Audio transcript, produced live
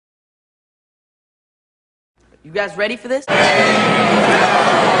You guys ready for this? Him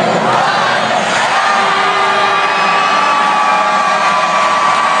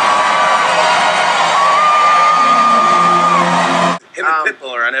and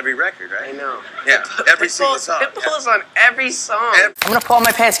Pitbull are on every record, right? I know. Yeah, every single song. Pitbull's on every song. I'm gonna pull up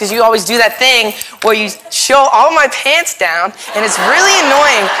my pants because you always do that thing where you show all my pants down, and it's really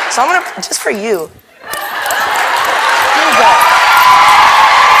annoying. So I'm gonna, just for you. Here you go.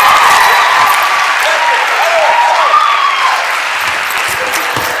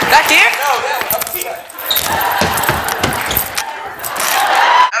 Back here? No, up here.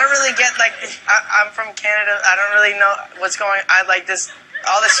 I don't really get, like, I'm from Canada. I don't really know what's going on. I like this,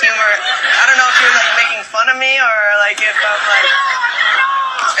 all this humor. I don't know if you're, like, making fun of me or, like, if I'm, like,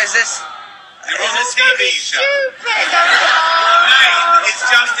 is this... You're on a TV show. It's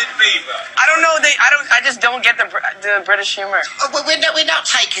Justin Bieber. I don't know. I just don't get the British humor. Oh, well, we're not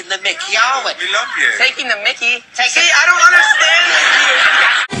taking the mickey, are we? We love you. Taking the mickey. See, I don't understand.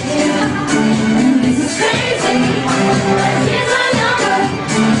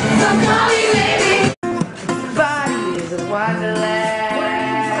 Body is a wonderland.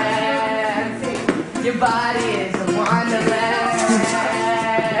 Your body is a wonderland.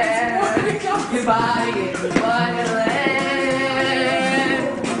 Your body is a wonderland.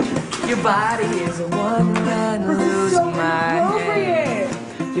 Your body is a wonderland. Losing my head.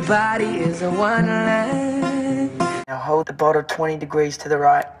 Your body is a wonderland. Now hold the bottle 20 degrees to the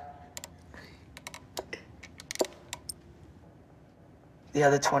right. The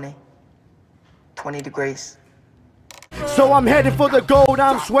other 20 degrees. So I'm headed for the gold,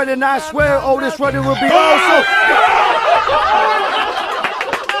 I'm sweating, I swear, oh, this running will be awesome.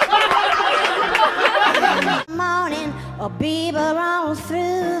 Morning, a Bieber all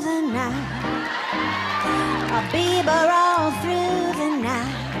through the night. A Bieber all through the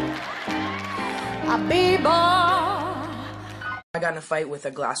night. A Bieber. I got in a fight with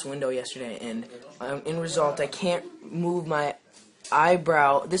a glass window yesterday, and in result, I can't move my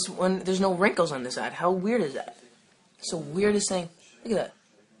eyebrow. This one, there's no wrinkles on this side. How weird is that? It's the weirdest thing. Look at that.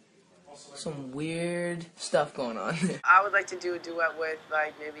 Some weird stuff going on. I would like to do a duet with,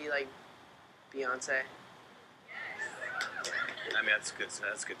 like, maybe, like, Beyonce. I mean, that's good.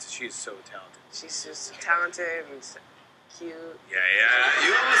 That's good. She's so talented. She's just talented and cute. Yeah.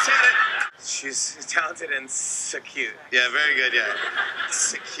 You almost said it. She's talented and so cute. Yeah, very good. Yeah,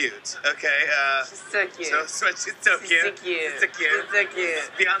 so cute. Okay. She's so cute. So she's so cute. She's so cute. So cute. She's so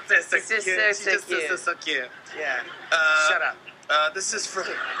cute. Beyonce's so She's cute. so She's just cute. so cute. Yeah. Shut up. This is for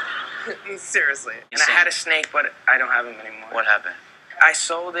seriously. And I had a snake, but I don't have him anymore. What happened? I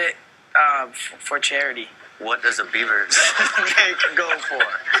sold it for charity. What does a beaver go for?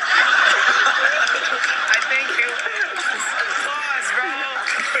 I think it pause, bro.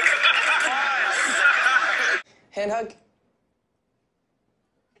 Pause. Hand hug.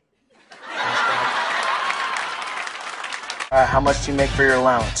 Alright, how much do you make for your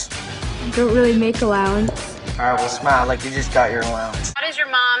allowance? Don't really make allowance. Alright, well smile like you just got your allowance. How does your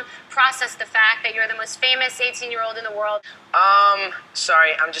mom process the fact that you're the most famous 18-year-old in the world?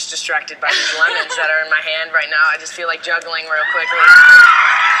 Sorry, I'm just distracted by these lemons that are in my hand right now. I just feel like juggling real quickly.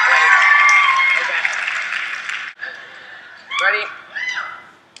 Wait. Okay. Ready?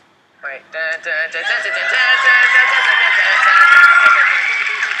 Wait.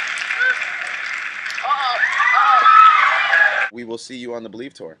 We will see you on the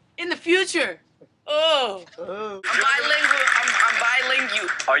Believe tour. In the future. Oh. I'm bilingual. I'm bilingual.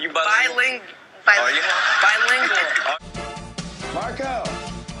 Are you bilingual? Are you? Bilingual. Marco!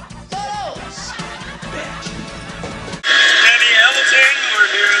 Danny Hamilton, we're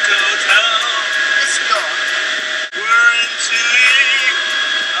here at the hotel. Let's go. We're in Chile.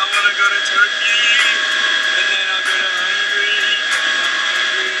 I want to go to Turkey. And then I'll go to Hungary.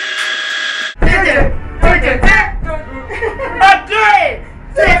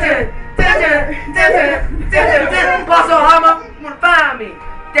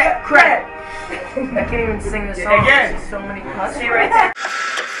 That crap. I can't even sing the song. Again. So many cuts. See right there.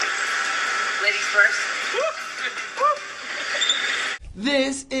 Ladies first.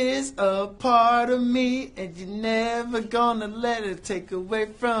 This is a part of me, and you're never gonna let it take away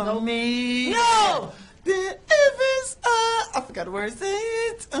from me. No! Then if it's I forgot the words.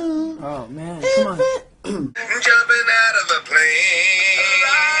 It's Oh man, come on. Jumping out of a plane.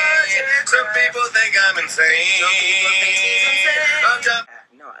 Some people think I'm insane.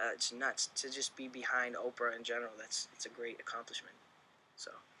 No, it's nuts to just be behind Oprah in general. It's a great accomplishment.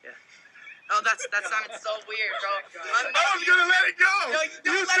 So yeah. Oh, that sounded so weird, bro. I was gonna let it go. No,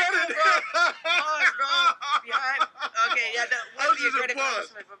 you said it, bro. Pause, bro. Behind. Okay, yeah, that would be a great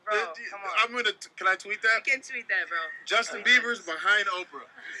accomplishment, but bro, come on. Can I tweet that? You can tweet that, bro. Justin Bieber's behind Oprah.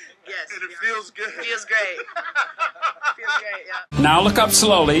 Yes. And it feels good. Feels great. Feels great, yeah. Now look up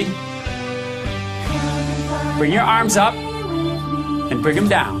slowly. Bring your arms up and bring them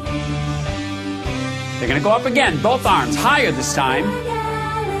down. They're gonna go up again, both arms, higher this time.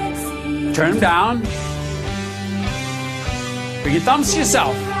 Turn them down. Bring your thumbs to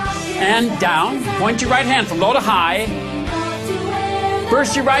yourself. And down. Point your right hand from low to high.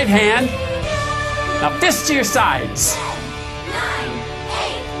 Burst your right hand. Now fists to your sides. 9,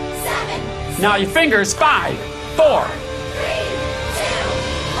 8, 7. Now your fingers, 5, 4. 3,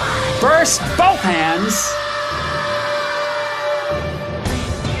 2, 1. Burst both hands.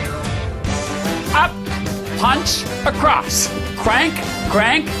 Up. Punch across. Crank,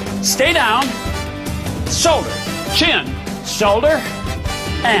 crank. Stay down. Shoulder, chin, shoulder,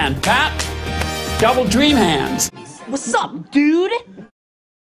 and pat. Double dream hands. What's up, dude?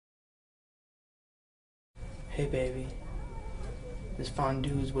 Hey, baby. This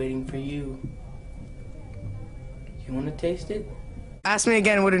fondue is waiting for you. You want to taste it? Ask me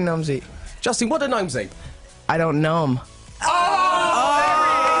again, what do gnomes eat? Justin, what do gnomes eat? I don't know 'em. Oh!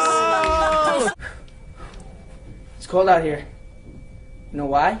 It's cold out here. You know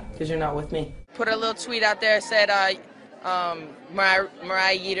why? Because you're not with me. Put a little tweet out there, said,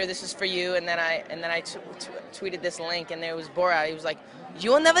 Mariah Yeater, this is for you, and then I tweeted this link, and there was Borat. He was like,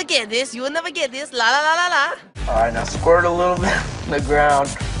 you will never get this, you will never get this, la la la la la. Alright, now squirt a little bit on the ground.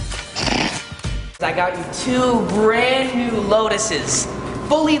 I got you 2 brand new Lotuses,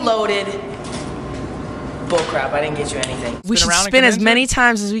 fully loaded. Bullcrap, I didn't get you anything. We should spin as many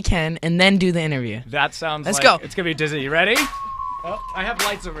times as we can, and then do the interview. That sounds Let's like go. It's gonna be Disney. You ready? Oh, I have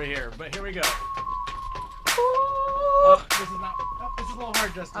lights over here, but here we go. Oh, this is not. Oh, this is a little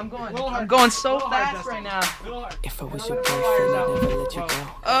hard, Justin. I'm going so fast right now. If I was your boyfriend, I'd never let you go.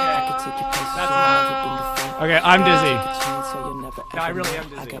 I could take your place. Okay, I'm dizzy. No, I really am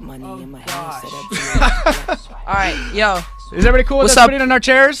dizzy. I got money in my hands. All right, yo. Is everybody cool with What's us up? putting in our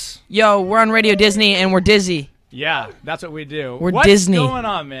chairs? Yo, we're on Radio Disney and we're dizzy. Yeah, that's what we do. We're What's Disney. going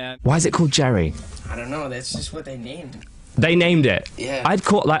on, man? Why is it called Jerry? I don't know. That's just what they named. They named it. Yeah. I'd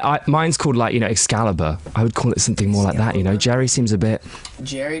call mine's called Excalibur. I would call it something more like that. Jerry seems a bit.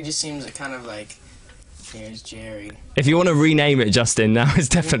 Jerry just seems kind of like. Here's Jerry. If you want to rename it, Justin, now is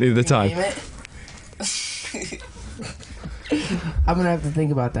definitely the time. Name it. I'm gonna have to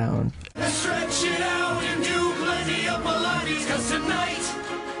think about that one. Stretch it out and do plenty of Pilates, 'cause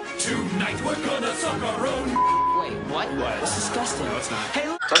tonight we're gonna suck our own. Wait, what? It's disgusting. No, it's not. Hey,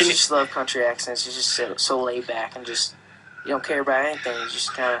 don't you just love country accents? You just so laid back and just you don't care about anything. You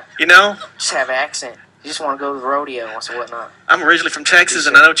just kind of just have an accent. You just want to go to the rodeo and whatnot. I'm originally from Texas,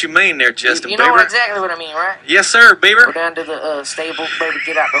 and I know what you mean there, Justin You know Bieber. exactly what I mean, right? Yes, sir, Bieber. Go down to the stable, baby,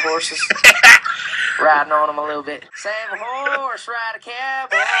 get out the horses. Riding on them a little bit. Save a horse, ride a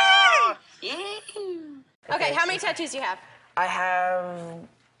cowboy. Yeah. Okay, how many tattoos do you have? I have...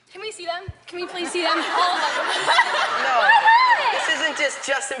 Can we see them? Can we please see them? Oh No, this isn't just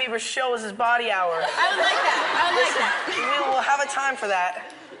Justin Bieber shows his body hour. I would like that. I would like that. We will have a time for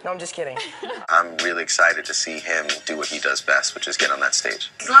that. No, I'm just kidding. I'm really excited to see him do what he does best, which is get on that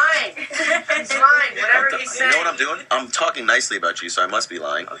stage. He's lying. He's lying. Whatever he's saying. You know what I'm doing? I'm talking nicely about you, so I must be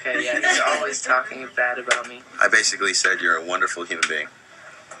lying. Okay, yeah, he's always talking bad about me. I basically said you're a wonderful human being.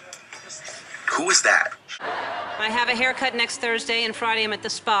 Who is that? I have a haircut next Thursday, and Friday I'm at the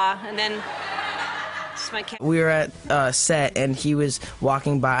spa, and then it's my We were at set, and he was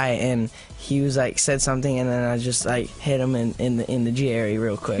walking by, and he was like said something, and then I just like hit him in the G area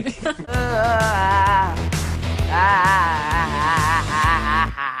real quick.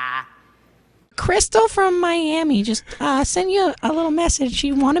 Crystal from Miami just sent you a little message.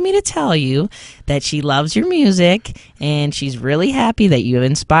 She wanted me to tell you that she loves your music and she's really happy that you have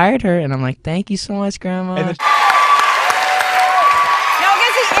inspired her. And I'm like, thank you so much, Grandma. No, against the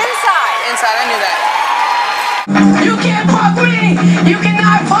inside. Inside, I knew that. You can't punk me! You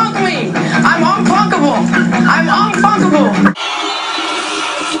cannot punk me! I'm unpunkable! I'm unpunkable!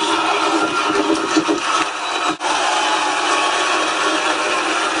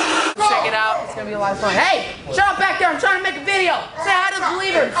 Check it out. It's gonna be a lot of fun. Hey! Shut up back there! I'm trying to make a video! Say hi to the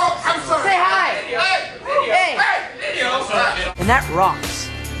believers! Say hi! Hey! And that rocks.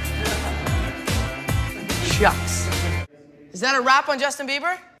 Shucks. Is that a rap on Justin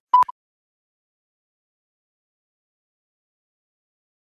Bieber?